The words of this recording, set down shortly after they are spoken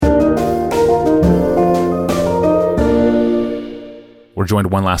joined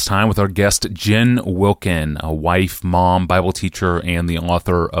one last time with our guest, Jen Wilkin, a wife, mom, Bible teacher, and the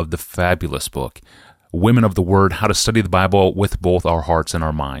author of the fabulous book, Women of the Word, How to Study the Bible with Both Our Hearts and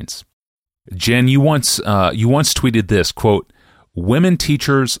Our Minds. Jen, you once tweeted this, quote, "Women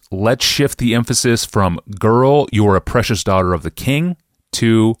teachers, let's shift the emphasis from girl, you're a precious daughter of the king,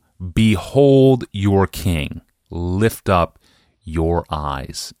 to behold your king. Lift up your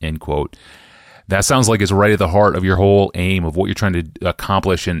eyes," end quote. That sounds like it's right at the heart of your whole aim of what you're trying to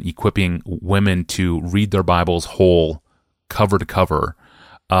accomplish in equipping women to read their Bibles whole, cover to cover.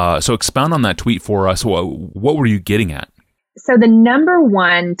 So expound on that tweet for us. What were you getting at? So the number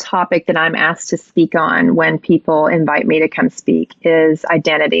one topic that I'm asked to speak on when people invite me to come speak is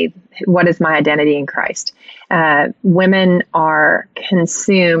identity. What is my identity in Christ? Women are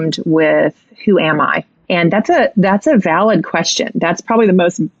consumed with who am I? And that's a valid question. That's probably the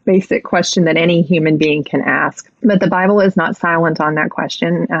most basic question that any human being can ask. But the Bible is not silent on that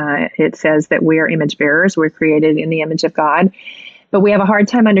question. It says that we are image bearers. We're created in the image of God. But we have a hard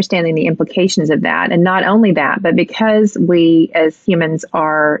time understanding the implications of that. And not only that, but because we as humans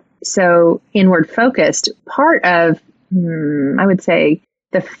are so inward focused, part of, I would say,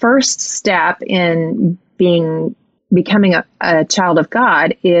 the first step in becoming a child of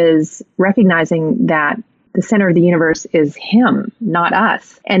God is recognizing that the center of the universe is Him, not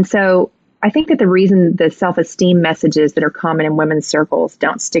us. And so I think that the reason the self-esteem messages that are common in women's circles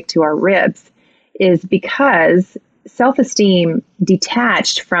don't stick to our ribs is because self-esteem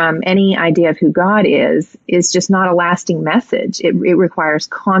detached from any idea of who God is just not a lasting message. It requires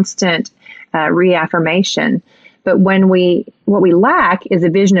constant reaffirmation. But what we lack is a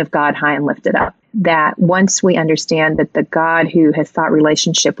vision of God high and lifted up. That once we understand that the God who has sought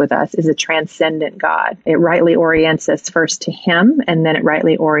relationship with us is a transcendent God, it rightly orients us first to Him, and then it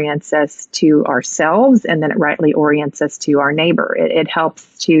rightly orients us to ourselves, and then it rightly orients us to our neighbor. It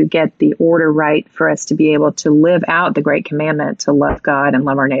helps to get the order right for us to be able to live out the great commandment to love God and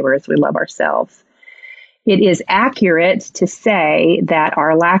love our neighbor as we love ourselves. It is accurate to say that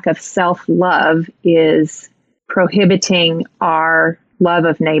our lack of self-love is prohibiting our love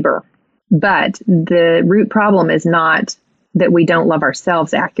of neighbor. But the root problem is not that we don't love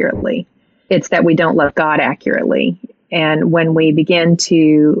ourselves accurately. It's that we don't love God accurately. And when we begin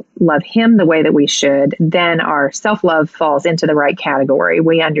to love Him the way that we should, then our self-love falls into the right category.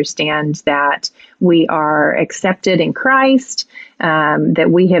 We understand that we are accepted in Christ,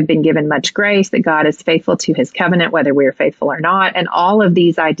 that we have been given much grace, that God is faithful to His covenant, whether we are faithful or not. And all of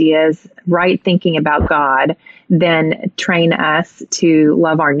these ideas, right thinking about God, then train us to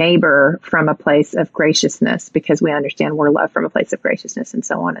love our neighbor from a place of graciousness, because we understand we're loved from a place of graciousness, and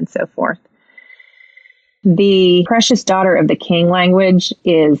so on and so forth. The precious daughter of the king language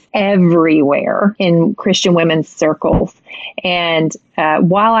is everywhere in Christian women's circles. And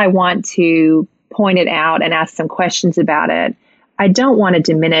while I want to point it out and ask some questions about it, I don't want to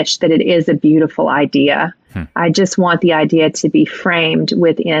diminish that it is a beautiful idea. I just want the idea to be framed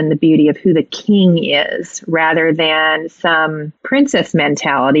within the beauty of who the king is, rather than some princess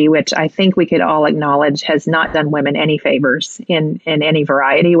mentality, which I think we could all acknowledge has not done women any favors in any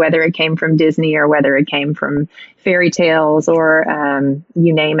variety, whether it came from Disney or whether it came from fairy tales or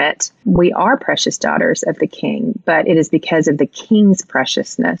you name it. We are precious daughters of the king, but it is because of the king's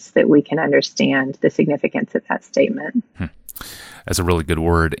preciousness that we can understand the significance of that statement. That's a really good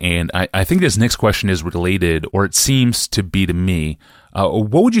word. And I think this next question is related, or it seems to be to me.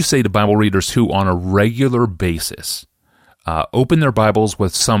 What would you say to Bible readers who, on a regular basis, open their Bibles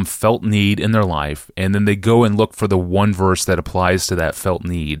with some felt need in their life, and then they go and look for the one verse that applies to that felt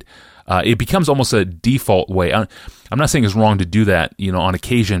need? It becomes almost a default way. I'm not saying it's wrong to do that, on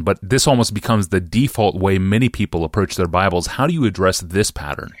occasion, but this almost becomes the default way many people approach their Bibles. How do you address this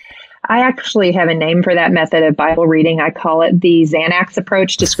pattern? I actually have a name for that method of Bible reading. I call it the Xanax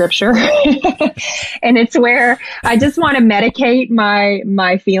approach to Scripture. And it's where I just want to medicate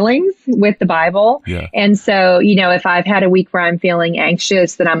my feelings with the Bible. Yeah. And so, if I've had a week where I'm feeling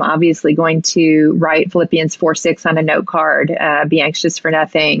anxious, then I'm obviously going to write Philippians 4:6 on a note card, be anxious for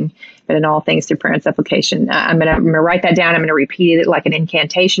nothing, but in all things through prayer and supplication. I'm going to write that down. I'm going to repeat it like an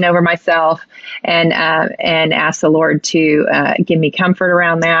incantation over myself, and ask the Lord to give me comfort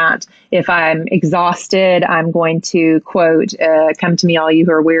around that. If I'm exhausted, I'm going to quote, "Come to me, all you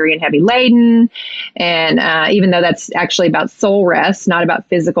who are weary and heavy laden." And even though that's actually about soul rest, not about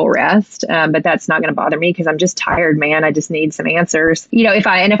physical rest, but that's not going to bother me because I'm just tired, man. I just need some answers. If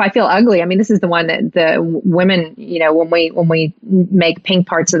I feel ugly, this is the one that the women, when we make pink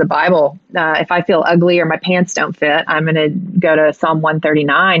parts of the Bible, if I feel ugly or my pants don't fit, I'm going to go to Psalm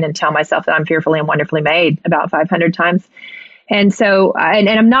 139 and tell myself that I'm fearfully and wonderfully made about 500 times. And so, and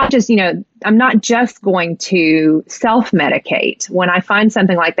I'm not just, I'm not just going to self-medicate. When I find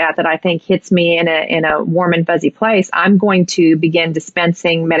something like that I think hits me in a warm and fuzzy place, I'm going to begin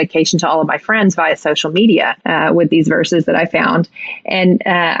dispensing medication to all of my friends via social media with these verses that I found. And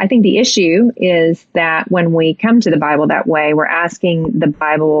I think the issue is that when we come to the Bible that way, we're asking the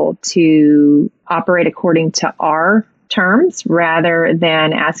Bible to operate according to our terms rather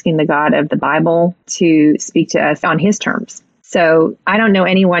than asking the God of the Bible to speak to us on his terms. So I don't know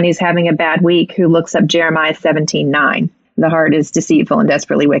anyone who's having a bad week who looks up Jeremiah 17:9. The heart is deceitful and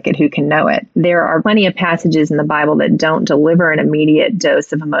desperately wicked. Who can know it? There are plenty of passages in the Bible that don't deliver an immediate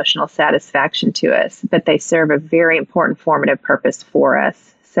dose of emotional satisfaction to us, but they serve a very important formative purpose for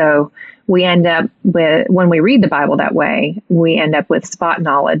us. So we end up with, when we read the Bible that way, we end up with spot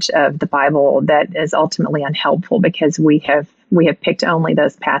knowledge of the Bible that is ultimately unhelpful because we have picked only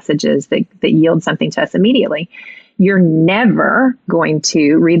those passages that yield something to us immediately. You're never going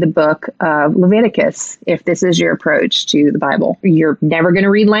to read the book of Leviticus if this is your approach to the Bible. You're never going to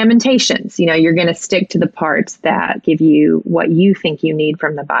read Lamentations. You're going to stick to the parts that give you what you think you need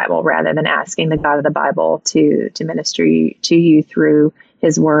from the Bible rather than asking the God of the Bible to minister to you through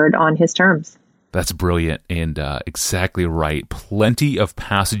his word on his terms. That's brilliant and exactly right. Plenty of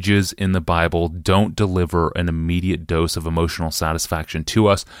passages in the Bible don't deliver an immediate dose of emotional satisfaction to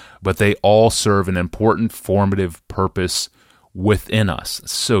us, but they all serve an important formative purpose within us.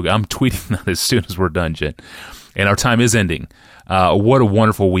 So I'm tweeting that as soon as we're done, Jen. And our time is ending. What a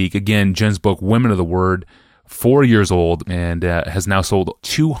wonderful week. Again, Jen's book, Women of the Word, 4 years old and has now sold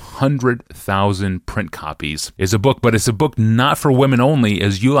 200,000 print copies. It's a book, but it's a book not for women only,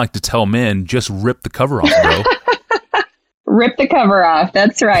 as you like to tell men. Just rip the cover off, bro. Rip the cover off.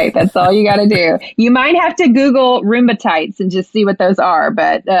 That's right. That's all you got to do. You might have to Google Roomba tights and just see what those are,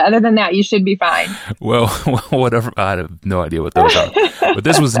 but other than that, you should be fine. Well, whatever. I have no idea what those are. But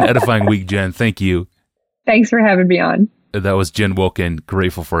this was an edifying week, Jen. Thank you. Thanks for having me on. That was Jen Wilkin.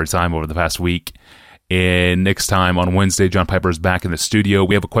 Grateful for her time over the past week. And next time on Wednesday, John Piper is back in the studio.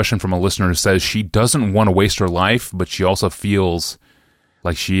 We have a question from a listener who says she doesn't want to waste her life, but she also feels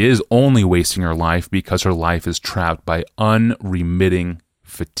like she is only wasting her life because her life is trapped by unremitting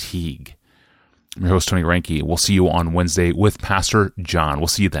fatigue. I'm your host, Tony Reinke. We'll see you on Wednesday with Pastor John. We'll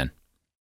see you then.